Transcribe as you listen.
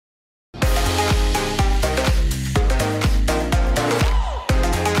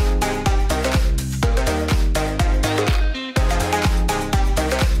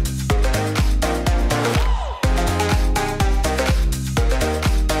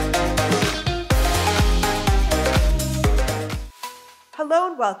Hello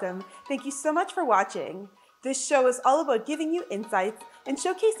and welcome. Thank you so much for watching. This show is all about giving you insights and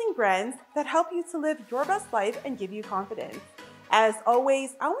showcasing brands that help you to live your best life and give you confidence. As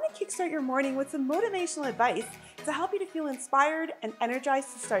always, I want to kickstart your morning with some motivational advice to help you to feel inspired and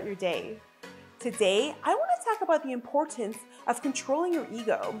energized to start your day. Today, I want to talk about the importance of controlling your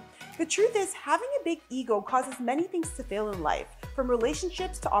ego. The truth is, having a big ego causes many things to fail in life, from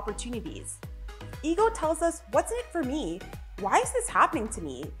relationships to opportunities. Ego tells us, what's in it for me? Why is this happening to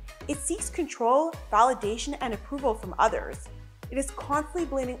me? It seeks control, validation, and approval from others. It is constantly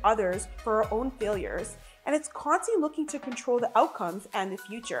blaming others for our own failures, and it's constantly looking to control the outcomes and the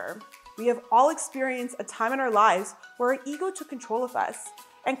future. We have all experienced a time in our lives where our ego took control of us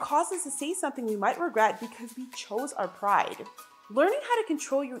and caused us to say something we might regret because we chose our pride. Learning how to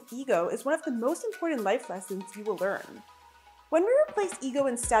control your ego is one of the most important life lessons you will learn. When we replace ego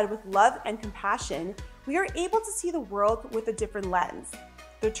instead with love and compassion, we are able to see the world with a different lens.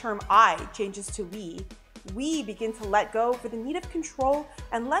 The term I changes to we. We begin to let go for the need of control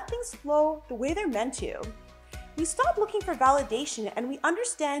and let things flow the way they're meant to. We stop looking for validation and we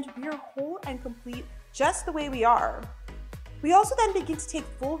understand we are whole and complete just the way we are. We also then begin to take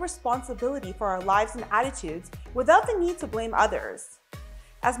full responsibility for our lives and attitudes without the need to blame others.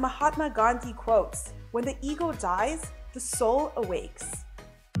 As Mahatma Gandhi quotes, "When the ego dies, the soul awakes."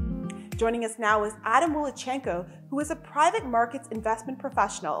 Joining us now is Adam Wylychenko, who is a private markets investment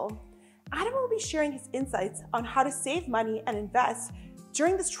professional. Adam will be sharing his insights on how to save money and invest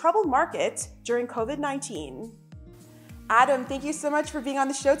during this troubled market during COVID-19. Adam, thank you so much for being on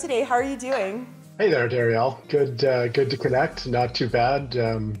the show today. How are you doing? Hey there, Darriel. Good to connect. Not too bad.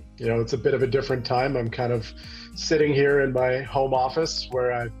 It's a bit of a different time. I'm kind of sitting here in my home office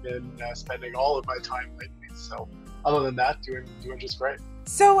where I've been spending all of my time lately. So other than that, doing just great.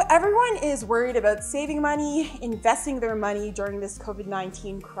 So everyone is worried about saving money, investing their money during this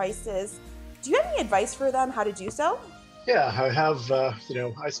COVID-19 crisis. Do you have any advice for them how to do so? Yeah, I have.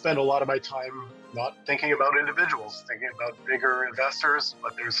 I spend a lot of my time not thinking about individuals, thinking about bigger investors.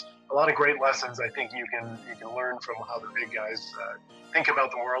 But there's a lot of great lessons I think you can learn from how the big guys think about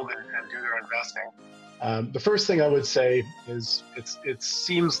the world and do their investing. The first thing I would say is it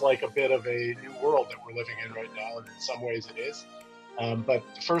seems like a bit of a new world that we're living in right now, and in some ways it is. But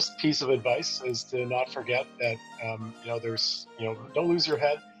the first piece of advice is to not forget that don't lose your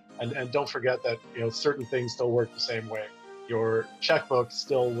head, and don't forget that certain things still work the same way. Your checkbook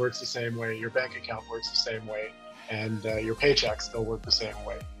still works the same way, your bank account works the same way, and your paychecks still work the same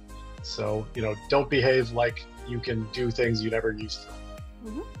way. So don't behave like you can do things you never used to.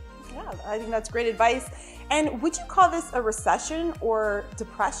 Mm-hmm. Yeah, I think that's great advice. And would you call this a recession or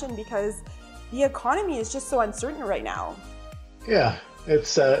depression? Because the economy is just so uncertain right now. Yeah,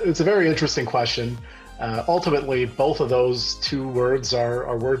 it's a very interesting question. Ultimately, both of those two words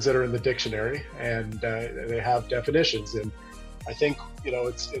are words that are in the dictionary, and they have definitions. And I think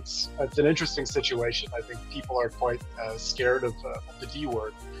it's an interesting situation. I think people are quite scared of the D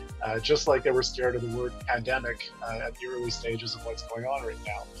word, just like they were scared of the word pandemic at the early stages of what's going on right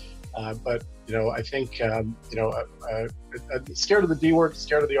now. But I think scared of the D word,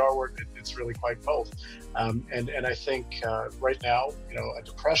 scared of the R word. It's really quite both. And I think right now, a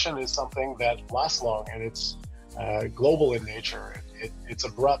depression is something that lasts long, and it's global in nature. It's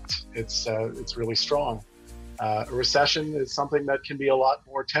abrupt. It's really strong. A recession is something that can be a lot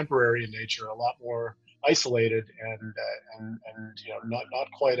more temporary in nature, a lot more isolated, and not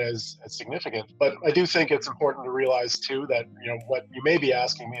quite as significant. But I do think it's important to realize too that what you may be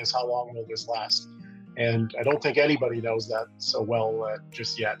asking me is how long will this last, and I don't think anybody knows that so well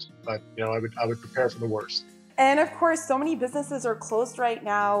just yet. But I would prepare for the worst. And of course, so many businesses are closed right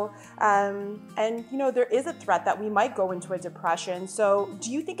now, and there is a threat that we might go into a depression. So do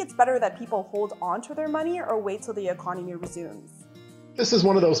you think it's better that people hold on to their money or wait till the economy resumes? This is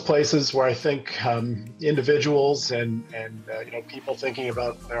one of those places where I think individuals and people thinking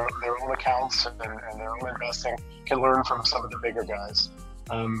about their own accounts and their own investing can learn from some of the bigger guys.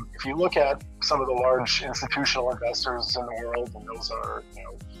 If you look at some of the large institutional investors in the world, and those are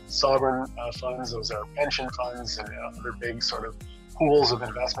sovereign funds, those are pension funds, and other big sort of pools of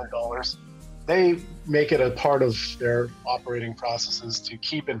investment dollars, they make it a part of their operating processes to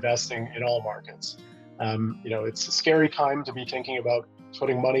keep investing in all markets. It's a scary time to be thinking about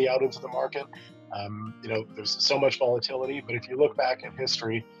putting money out into the market. There's so much volatility, but if you look back at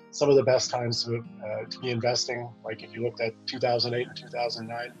history, some of the best times to be investing, like if you looked at 2008 and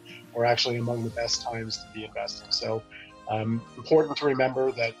 2009, were actually among the best times to be investing. So important to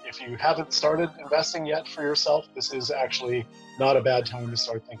remember that if you haven't started investing yet for yourself, this is actually not a bad time to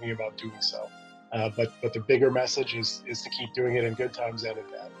start thinking about doing so. But the bigger message is to keep doing it in good times and in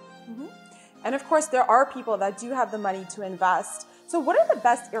bad. Mm-hmm. And of course, there are people that do have the money to invest. So what are the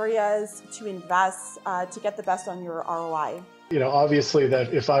best areas to invest to get the best on your ROI? Obviously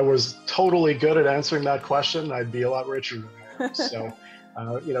that if I was totally good at answering that question, I'd be a lot richer than I am. So,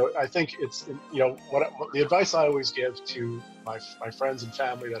 I think it's, what the advice I always give to my friends and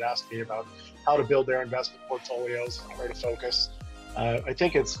family that ask me about how to build their investment portfolios and where to focus. I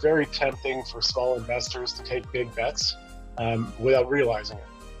think it's very tempting for small investors to take big bets without realizing it.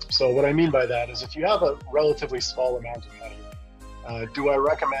 So what I mean by that is if you have a relatively small amount of money, do I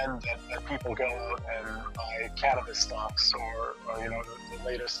recommend that people go out and buy cannabis stocks or the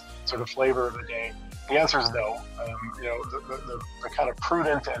latest sort of flavor of the day? The answer is no. The kind of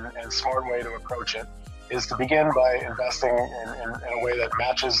prudent and smart way to approach it is to begin by investing in a way that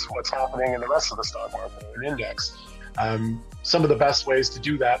matches what's happening in the rest of the stock market or an index. Some of the best ways to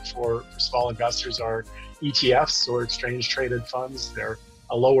do that for small investors are ETFs or exchange traded funds. They're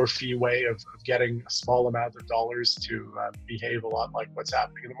a lower fee way of getting a small amount of dollars to behave a lot like what's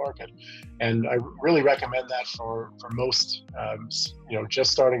happening in the market. And I really recommend that for most,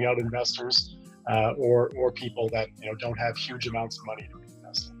 just starting out investors or people that don't have huge amounts of money to be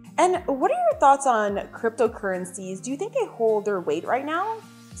investing. And what are your thoughts on cryptocurrencies? Do you think they hold their weight right now,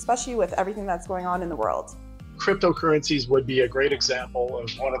 especially with everything that's going on in the world? Cryptocurrencies would be a great example of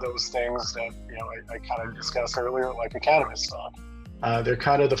one of those things that I kind of discussed earlier, like a cannabis stock. They're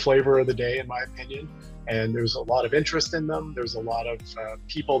kind of the flavor of the day, in my opinion, and there's a lot of interest in them. There's a lot of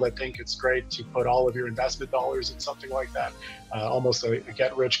people that think it's great to put all of your investment dollars in something like that, almost a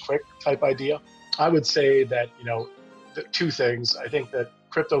get-rich-quick type idea. I would say that, two things. I think that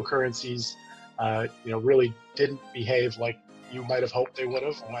cryptocurrencies, really didn't behave like you might have hoped they would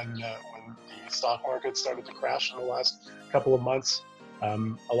have when the stock market started to crash in the last couple of months.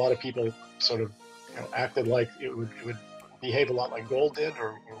 A lot of people sort of acted like it would behave a lot like gold did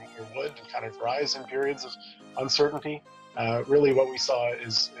or would, and kind of rise in periods of uncertainty. Really what we saw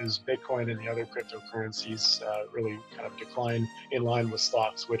is Bitcoin and the other cryptocurrencies really kind of decline in line with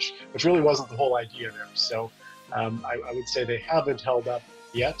stocks, which really wasn't the whole idea there. So I would say they haven't held up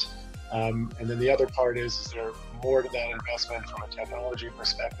yet. And then the other part is there more to that investment from a technology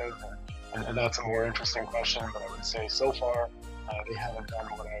perspective? And that's a more interesting question, but I would say so far they haven't done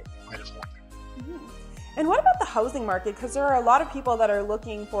what I might have hoped. Mm-hmm. And what about the housing market? Because there are a lot of people that are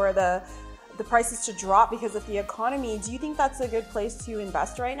looking for the prices to drop because of the economy. Do you think that's a good place to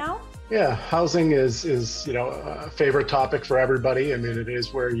invest right now? Yeah, housing is a favorite topic for everybody. I mean, it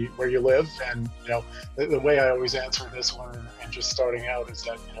is where you live, and the way I always answer this one, and just starting out, is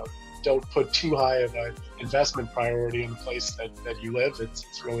that don't put too high of an investment priority in the place that you live.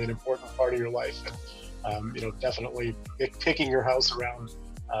 It's really an important part of your life, and definitely picking your house around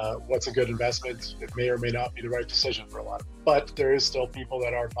what's a good investment. It may or may not be the right decision for a lot of them. But there is still people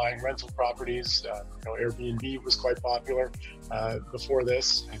that are buying rental properties. Airbnb was quite popular before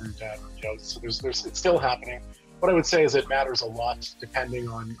this, and so there's it's still happening. What I would say is it matters a lot depending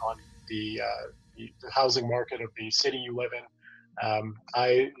on the housing market of the city you live in.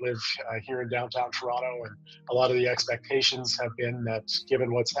 I live here in downtown Toronto, and a lot of the expectations have been that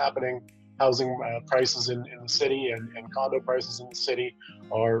given what's happening, housing prices in the city and condo prices in the city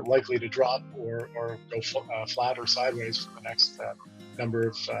are likely to drop or go flat or sideways for the next number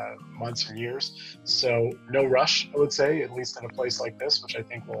of months or years. So no rush, I would say, at least in a place like this, which I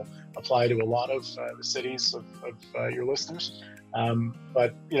think will apply to a lot of the cities of your listeners.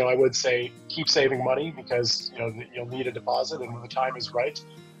 But I would say keep saving money, because you'll need a deposit, and when the time is right,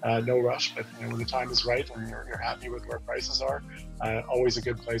 no rush, but when the time is right and you're happy with where prices are, always a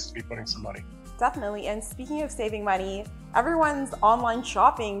good place to be putting some money. Definitely. And speaking of saving money, everyone's online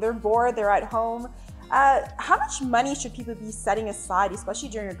shopping. They're bored, they're at home. How much money should people be setting aside, especially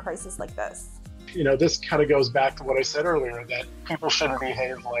during a crisis like this? This kind of goes back to what I said earlier, that people shouldn't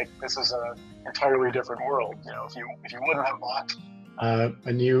behave like this is an entirely different world. If you wouldn't have bought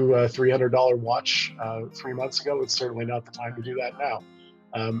a new $300 watch 3 months ago, it's certainly not the time to do that now.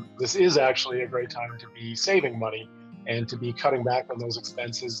 This is actually a great time to be saving money and to be cutting back on those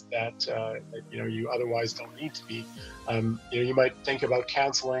expenses that you otherwise don't need to be. You might think about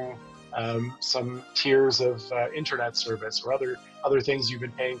canceling some tiers of internet service or other things you've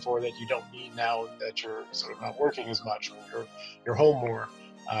been paying for that you don't need now that you're sort of not working as much, or you're home more.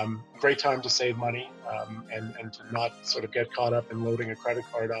 Great time to save money and to not sort of get caught up in loading a credit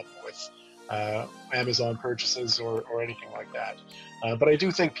card up with Amazon purchases or anything like that. But I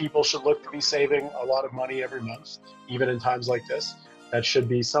do think people should look to be saving a lot of money every month, even in times like this. That should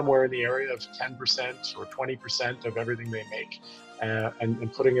be somewhere in the area of 10% or 20% of everything they make.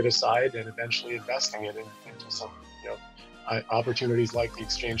 and putting it aside and eventually investing it into some opportunities like the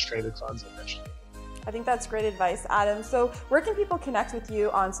exchange traded funds I mentioned. I think that's great advice, Adam. So where can people connect with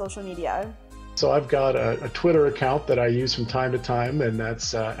you on social media? So I've got a Twitter account that I use from time to time, and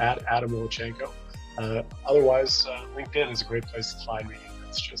that's at Adam Wylychenko. Otherwise, LinkedIn is a great place to find me.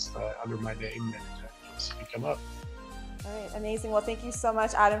 It's just under my name, and you'll see me come up. All right, amazing. Well, thank you so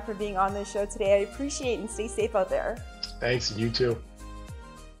much, Adam, for being on this show today. I appreciate it, and stay safe out there. Thanks, and you too.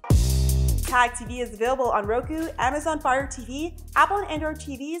 Tag TV is available on Roku, Amazon Fire TV, Apple and Android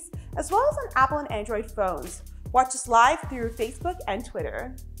TVs, as well as on Apple and Android phones. Watch us live through Facebook and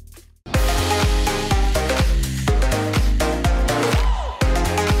Twitter.